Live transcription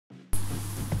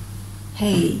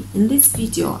Hey, in this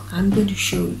video I'm going to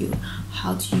show you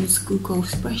how to use Google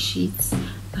Spreadsheets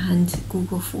and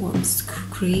Google Forms to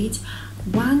create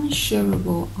one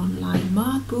shareable online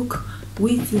math book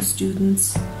with your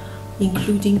students,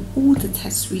 including all the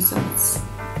test results.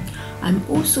 I'm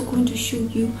also going to show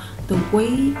you the way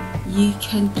you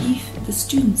can give the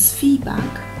students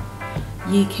feedback,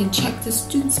 you can check the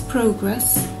students'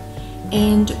 progress,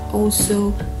 and also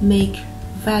make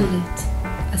valid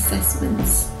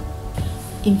assessments.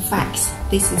 In fact,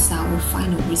 this is our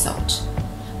final result.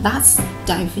 Let's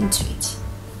dive into it.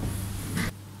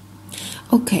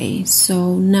 Okay,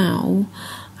 so now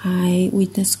we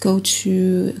just go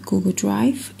to Google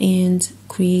Drive and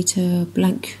create a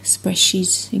blank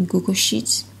spreadsheet in Google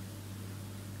Sheets.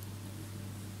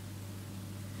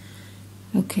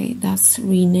 Okay, let's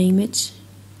rename it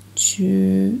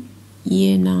to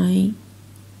Year 9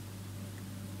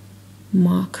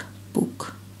 Mark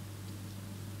Book.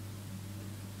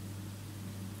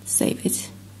 Save it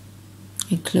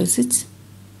and close it.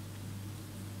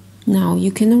 Now you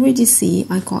can already see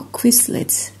I got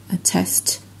Quizlet, a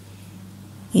test,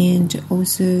 and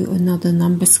also another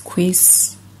numbers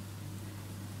quiz.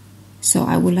 So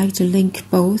I would like to link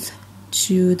both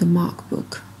to the Mark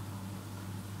book.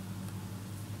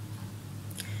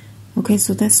 Okay,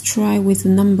 so let's try with the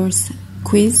numbers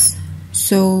quiz.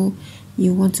 So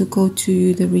you want to go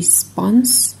to the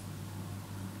response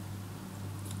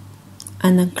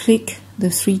and then click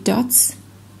the three dots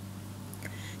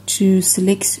to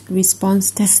select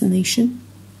response destination,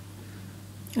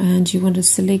 and you want to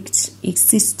select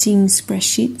existing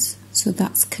spreadsheets, so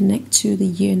that's connect to the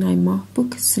Year 9 Mark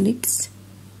book. Select.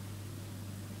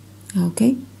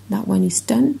 Okay, that one is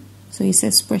done, so it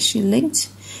says spreadsheet linked.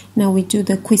 Now we do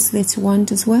the Quizlet one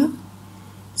as well.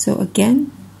 So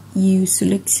again, you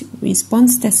select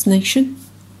response destination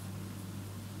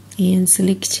and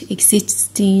select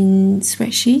existing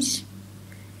spreadsheet.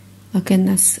 Again,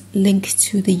 that's linked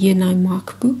to the Year 9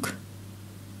 Mark book.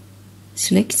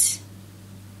 Select.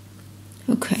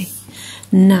 Okay,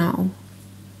 now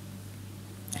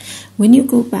when you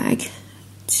go back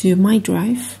to My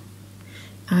Drive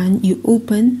and you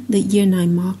open the Year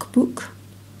 9 Mark book,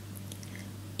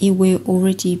 it will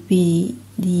already be,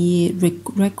 the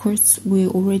records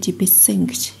will already be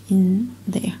synced in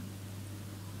there.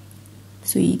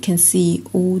 So you can see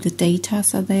all the data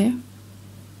are there.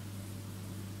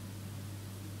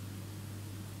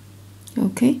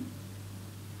 Okay.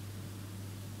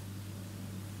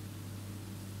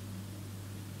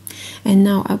 And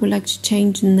now I would like to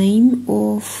change the name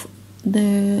of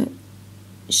the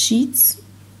sheets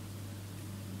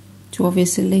to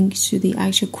obviously link to the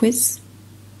actual quiz.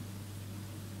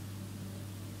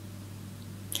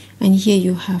 And here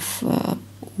you have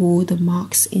all the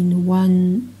marks in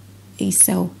one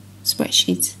Excel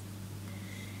spreadsheet.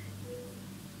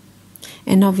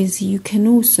 And obviously you can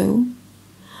also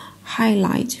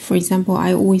highlight. For example,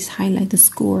 I always highlight the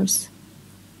scores.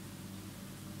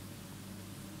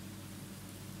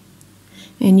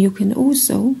 And you can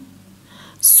also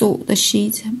sort the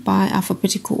sheet by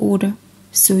alphabetical order.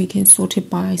 So you can sort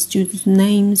it by student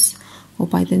names or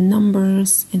by the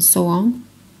numbers and so on.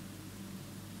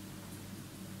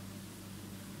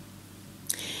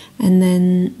 And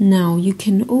then now you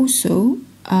can also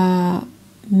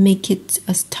make it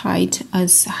as tight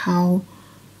as how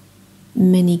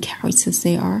many characters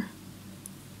there are.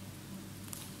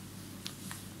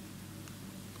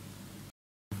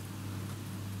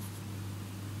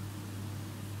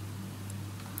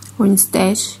 Or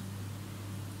instead,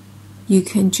 you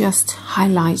can just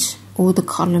highlight all the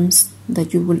columns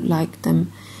that you would like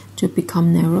them to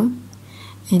become narrow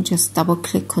and just double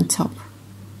click on top.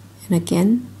 And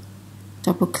again,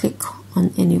 double click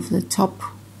on any of the top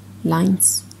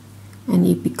lines and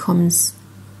it becomes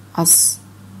as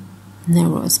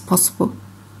narrow as possible.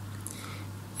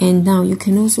 And now you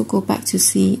can also go back to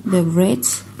see the red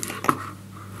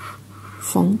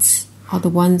fonts are the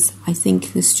ones I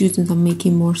think the students are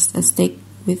making more mistake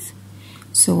with.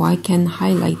 So I can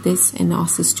highlight this and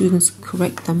ask the students to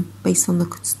correct them based on the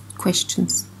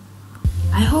questions.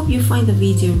 I hope you find the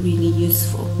video really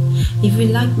useful. If you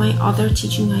like my other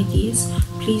teaching ideas,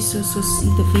 please also see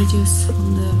the videos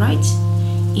on the right,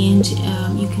 and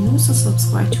you can also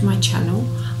subscribe to my channel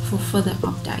for further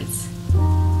updates.